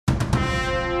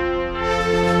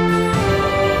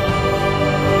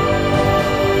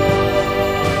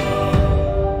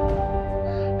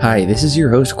Hi, this is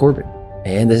your host Corbin,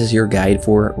 and this is your guide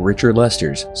for Richard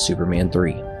Lester's Superman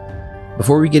 3.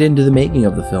 Before we get into the making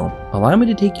of the film, allow me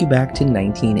to take you back to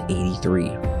 1983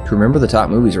 to remember the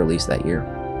top movies released that year.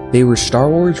 They were Star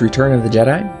Wars Return of the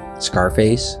Jedi,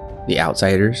 Scarface, The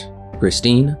Outsiders,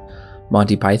 Christine,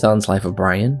 Monty Python's Life of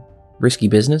Brian, Risky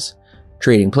Business,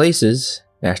 Trading Places,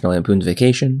 National Lampoon's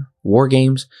Vacation, War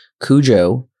Games,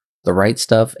 Cujo, The Right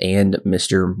Stuff, and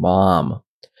Mr. Mom.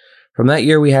 From that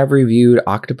year, we have reviewed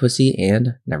Octopussy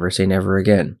and Never Say Never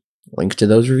Again. Links to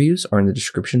those reviews are in the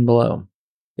description below.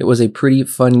 It was a pretty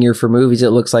fun year for movies. It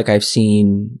looks like I've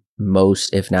seen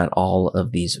most, if not all,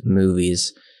 of these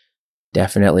movies.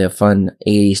 Definitely a fun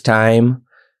 80s time.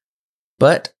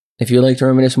 But if you'd like to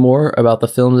reminisce more about the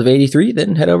films of 83,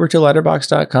 then head over to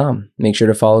Letterboxd.com. Make sure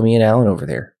to follow me and Alan over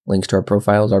there. Links to our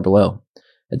profiles are below.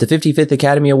 At the 55th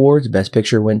Academy Awards, Best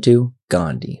Picture went to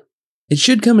Gandhi. It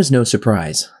should come as no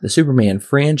surprise, the Superman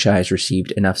franchise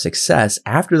received enough success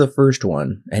after the first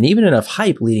one, and even enough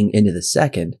hype leading into the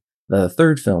second, that the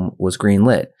third film was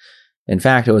greenlit. In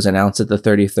fact, it was announced at the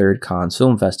 33rd Cannes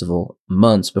Film Festival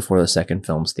months before the second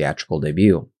film's theatrical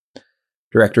debut.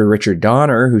 Director Richard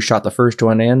Donner, who shot the first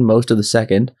one and most of the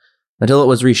second, until it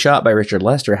was reshot by Richard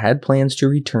Lester, had plans to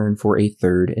return for a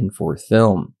third and fourth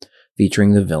film,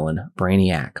 featuring the villain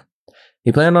Brainiac.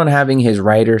 He planned on having his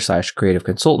writer/creative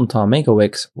consultant Tom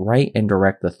Mankiewicz write and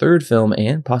direct the third film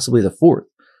and possibly the fourth.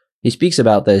 He speaks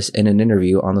about this in an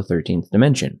interview on the 13th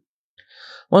Dimension.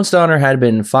 Once Donner had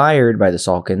been fired by the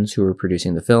Salkinds, who were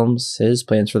producing the films, his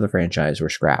plans for the franchise were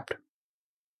scrapped.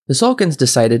 The Salkinds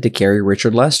decided to carry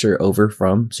Richard Lester over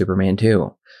from Superman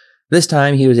 2. This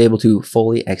time, he was able to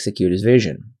fully execute his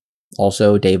vision.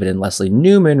 Also, David and Leslie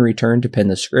Newman returned to pen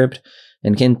the script,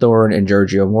 and Ken Thorne and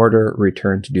Giorgio Moroder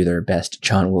returned to do their best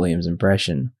John Williams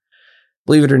impression.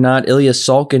 Believe it or not, Ilya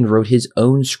Salkind wrote his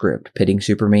own script pitting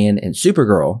Superman and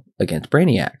Supergirl against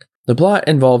Brainiac. The plot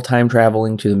involved time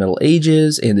traveling to the Middle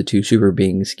Ages and the two super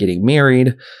beings getting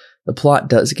married. The plot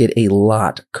does get a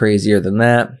lot crazier than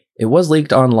that. It was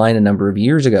leaked online a number of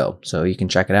years ago, so you can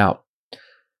check it out.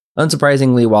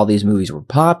 Unsurprisingly, while these movies were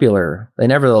popular, they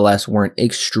nevertheless weren't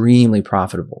extremely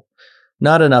profitable.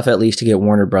 Not enough, at least, to get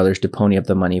Warner Brothers to pony up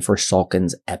the money for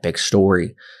Salkind's epic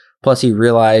story. Plus, he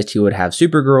realized he would have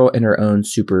Supergirl in her own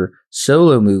super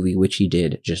solo movie, which he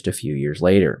did just a few years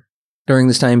later. During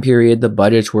this time period, the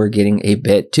budgets were getting a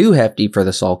bit too hefty for the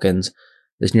Salkinds.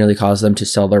 This nearly caused them to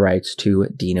sell the rights to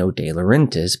Dino De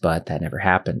Laurentiis, but that never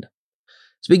happened.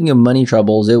 Speaking of money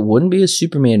troubles, it wouldn't be a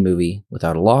Superman movie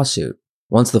without a lawsuit.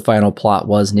 Once the final plot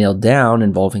was nailed down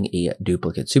involving a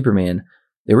duplicate Superman,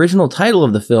 the original title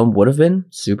of the film would have been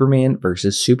Superman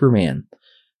vs. Superman,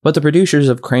 but the producers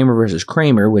of Kramer vs.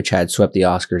 Kramer, which had swept the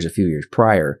Oscars a few years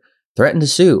prior, threatened to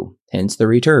sue, hence the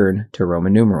return to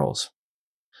Roman numerals.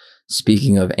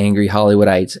 Speaking of angry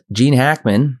Hollywoodites, Gene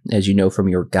Hackman, as you know from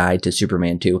your guide to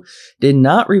Superman 2, did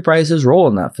not reprise his role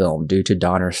in that film due to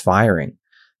Donner's firing.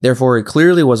 Therefore, he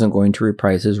clearly wasn't going to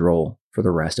reprise his role for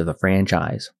the rest of the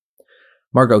franchise.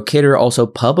 Margot Kidder also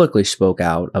publicly spoke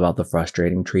out about the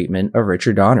frustrating treatment of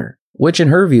Richard Donner, which in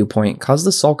her viewpoint caused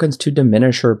the Salkinds to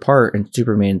diminish her part in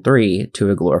Superman 3 to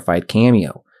a glorified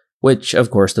cameo, which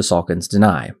of course the Salkinds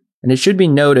deny. And it should be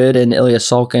noted, in Ilya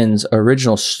Salkind's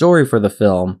original story for the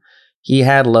film, he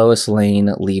had Lois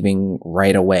Lane leaving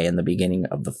right away in the beginning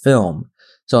of the film.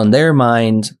 So in their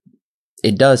mind,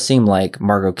 it does seem like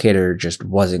Margot Kidder just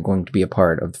wasn't going to be a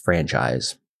part of the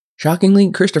franchise. Shockingly,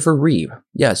 Christopher Reeve,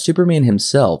 Superman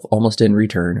himself, almost didn't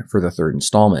return for the third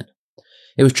installment.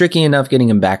 It was tricky enough getting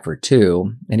him back for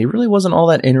 2, and he really wasn't all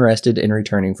that interested in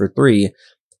returning for 3,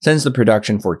 since the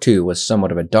production for 2 was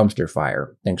somewhat of a dumpster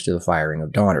fire, thanks to the firing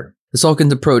of Donner. The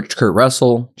Salkinds approached Kurt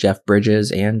Russell, Jeff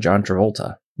Bridges, and John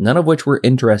Travolta, none of which were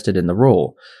interested in the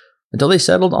role, until they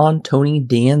settled on Tony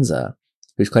Danza,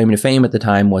 whose claim to fame at the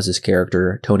time was his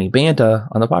character Tony Banta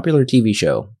on the popular TV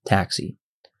show Taxi.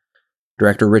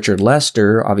 Director Richard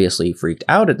Lester obviously freaked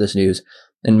out at this news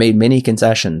and made many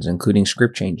concessions, including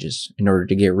script changes, in order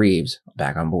to get Reeves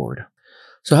back on board.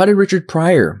 So how did Richard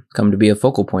Pryor come to be a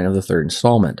focal point of the third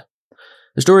installment?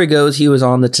 The story goes he was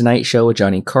on The Tonight Show with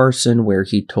Johnny Carson, where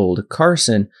he told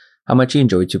Carson how much he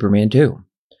enjoyed Superman 2.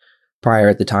 Pryor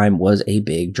at the time was a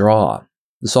big draw.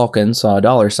 The Salkinds saw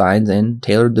dollar signs and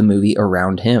tailored the movie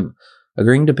around him,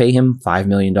 agreeing to pay him $5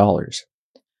 million.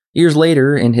 Years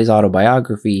later, in his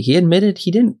autobiography, he admitted he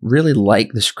didn't really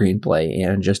like the screenplay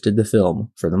and just did the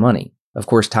film for the money. Of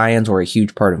course, tie-ins were a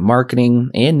huge part of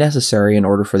marketing and necessary in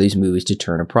order for these movies to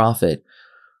turn a profit.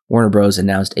 Warner Bros.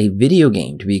 Announced a video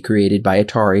game to be created by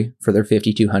Atari for their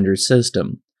 5200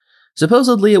 system.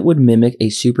 Supposedly, it would mimic a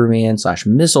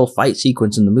Superman/missile fight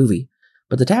sequence in the movie,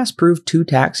 but the task proved too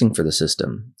taxing for the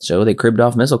system, so they cribbed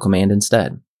off Missile Command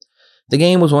instead. The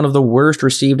game was one of the worst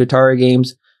received Atari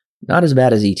games, not as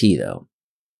bad as E.T. though.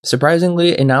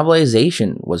 Surprisingly, a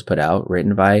novelization was put out,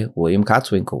 written by William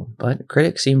Kotzwinkle, but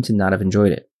critics seem to not have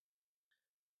enjoyed it.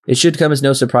 It should come as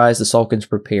no surprise the Salkins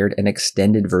prepared an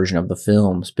extended version of the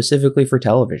film, specifically for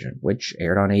television, which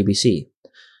aired on ABC.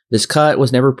 This cut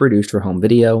was never produced for home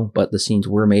video, but the scenes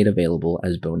were made available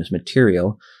as bonus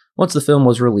material once the film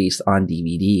was released on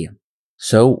DVD.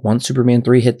 So, once Superman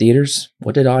 3 hit theaters,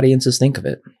 what did audiences think of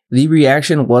it? The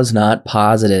reaction was not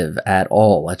positive at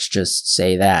all, let's just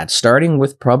say that, starting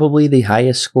with probably the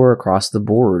highest score across the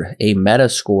board, a meta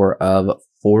score of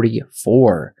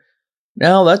 44.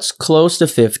 Now, that's close to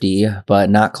 50, but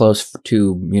not close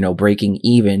to, breaking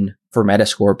even for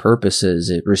Metascore purposes.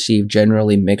 It received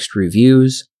generally mixed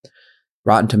reviews.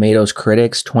 Rotten Tomatoes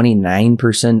critics,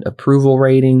 29% approval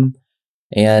rating,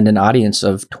 and an audience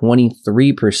of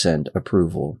 23%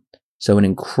 approval. So an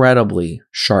incredibly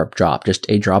sharp drop, just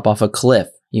a drop off a cliff,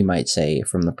 you might say,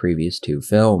 from the previous two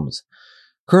films.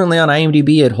 Currently on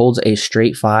IMDb, it holds a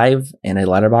straight 5 and a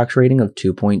Letterboxd rating of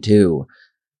 2.2.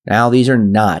 Now, these are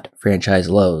not franchise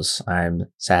lows, I'm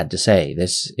sad to say.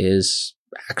 This is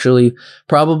actually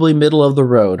probably middle of the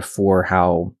road for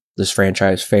how this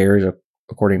franchise fares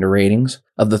according to ratings.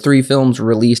 Of the 3 films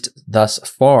released thus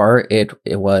far, it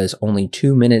was only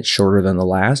 2 minutes shorter than the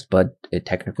last, but it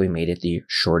technically made it the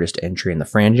shortest entry in the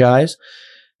franchise.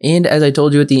 And as I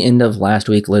told you at the end of last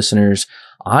week, listeners,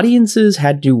 audiences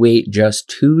had to wait just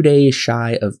 2 days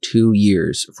shy of 2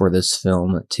 years for this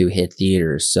film to hit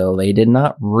theaters, so they did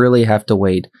not really have to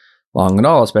wait long at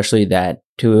all, especially that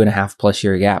 2.5+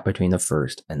 year gap between the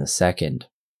first and the second.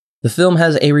 The film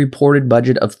has a reported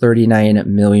budget of $39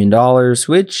 million,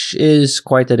 which is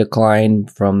quite the decline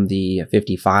from the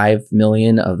 $55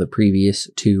 million of the previous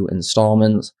 2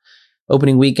 installments.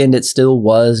 Opening weekend, it still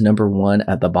was number 1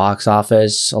 at the box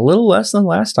office, a little less than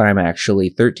last time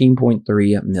actually,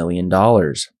 $13.3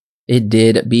 million. It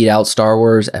did beat out Star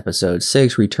Wars Episode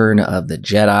 6, Return of the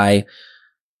Jedi,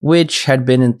 which had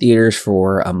been in theaters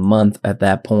for a month at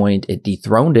that point. It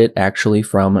dethroned it actually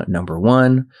from number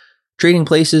 1. Trading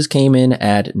Places came in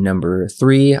at number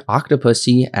 3,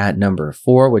 Octopussy at number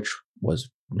 4, which was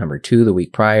number 2 the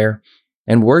week prior,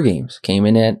 and War Games came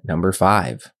in at number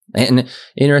 5. And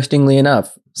interestingly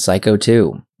enough, Psycho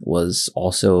 2 was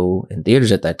also in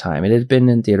theaters at that time. It had been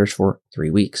in theaters for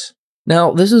 3 weeks.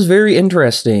 Now, this is very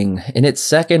interesting. In its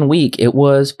second week, it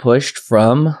was pushed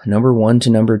from number 1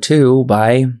 to number 2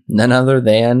 by none other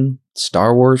than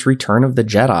Star Wars Return of the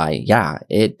Jedi. Yeah,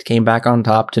 it came back on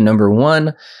top to number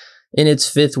 1 in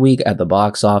its 5th week at the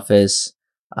box office.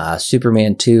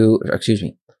 Superman 3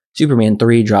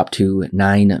 dropped to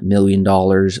 $9 million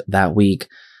that week.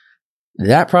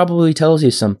 That probably tells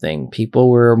you something. People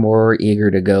were more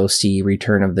eager to go see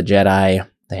Return of the Jedi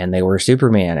than they were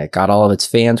Superman. It got all of its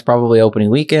fans probably opening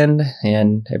weekend,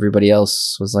 and everybody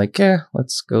else was like,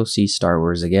 let's go see Star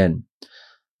Wars again.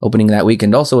 Opening that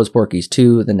weekend also was Porky's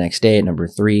 2 the next day at number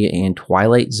 3, and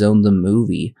Twilight Zone the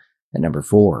movie at number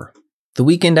 4. The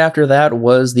weekend after that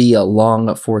was the long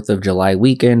 4th of July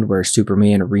weekend, where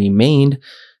Superman remained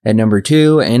at number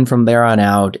 2, and from there on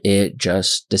out, it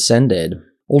just descended.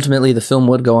 Ultimately, the film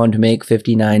would go on to make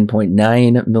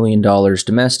 $59.9 million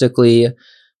domestically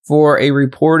for a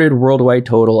reported worldwide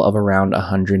total of around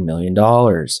 $100 million.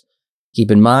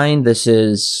 Keep in mind, this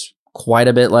is quite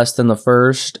a bit less than the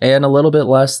first and a little bit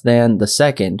less than the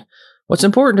second. What's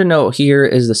important to note here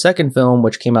is the second film,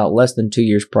 which came out less than 2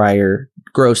 years prior,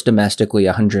 grossed domestically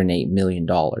 $108 million.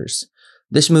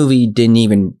 This movie didn't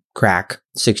even crack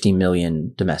 $60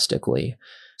 million domestically.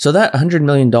 So that $100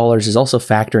 million is also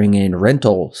factoring in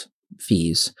rentals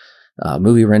fees.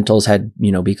 Movie rentals had,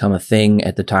 become a thing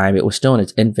at the time. It was still in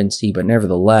its infancy, but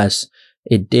nevertheless,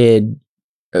 it did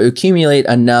accumulate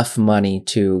enough money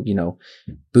to,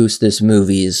 boost this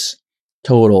movie's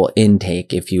total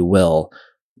intake, if you will.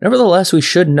 Nevertheless, we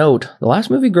should note the last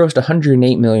movie grossed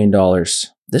 $108 million.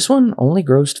 This one only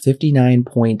grossed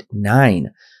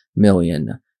 $59.9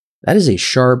 million. That is a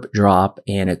sharp drop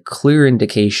and a clear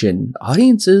indication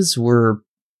audiences were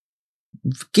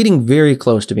getting very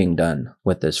close to being done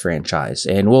with this franchise.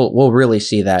 And we'll really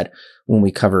see that when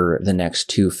we cover the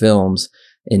next 2 films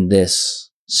in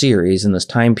this series, in this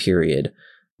time period.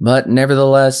 But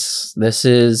nevertheless, this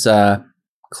is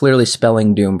clearly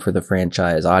spelling doom for the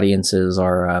franchise. Audiences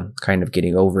are kind of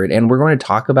getting over it. And we're going to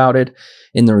talk about it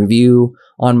in the review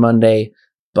on Monday.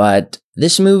 But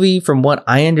this movie, from what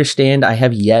I understand, I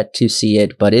have yet to see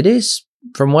it, but it is,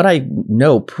 from what I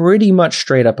know, pretty much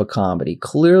straight up a comedy.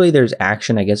 Clearly there's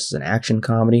action. I guess it's an action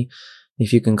comedy,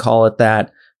 if you can call it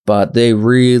that. but they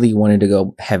really wanted to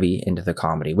go heavy into the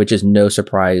comedy, which is no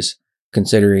surprise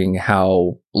considering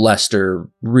how Lester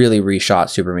really reshot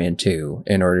Superman 2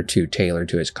 in order to tailor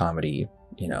to his comedy,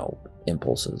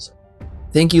 impulses.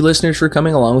 Thank you, listeners, for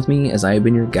coming along with me as I have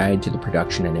been your guide to the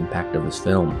production and impact of this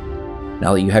film.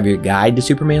 Now that you have your guide to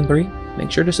Superman 3, make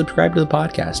sure to subscribe to the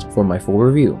podcast for my full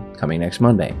review coming next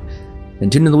Monday.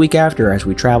 And tune in the week after as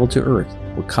we travel to Earth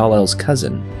with Kal-El's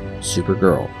cousin,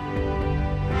 Supergirl.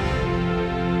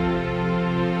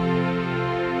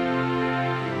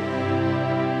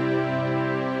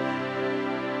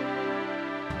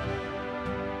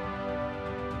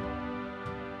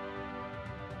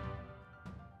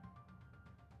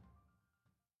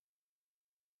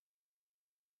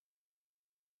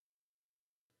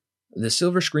 The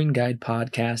Silver Screen Guide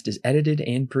podcast is edited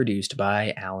and produced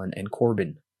by Alan and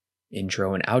Corbin.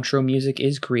 Intro and outro music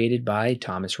is created by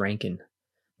Thomas Rankin.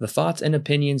 The thoughts and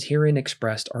opinions herein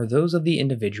expressed are those of the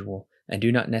individual and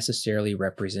do not necessarily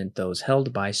represent those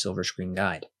held by Silver Screen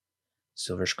Guide.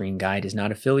 Silver Screen Guide is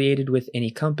not affiliated with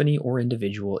any company or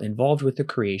individual involved with the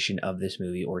creation of this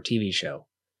movie or TV show.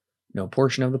 No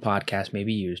portion of the podcast may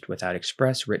be used without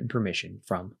express written permission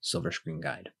from Silver Screen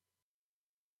Guide.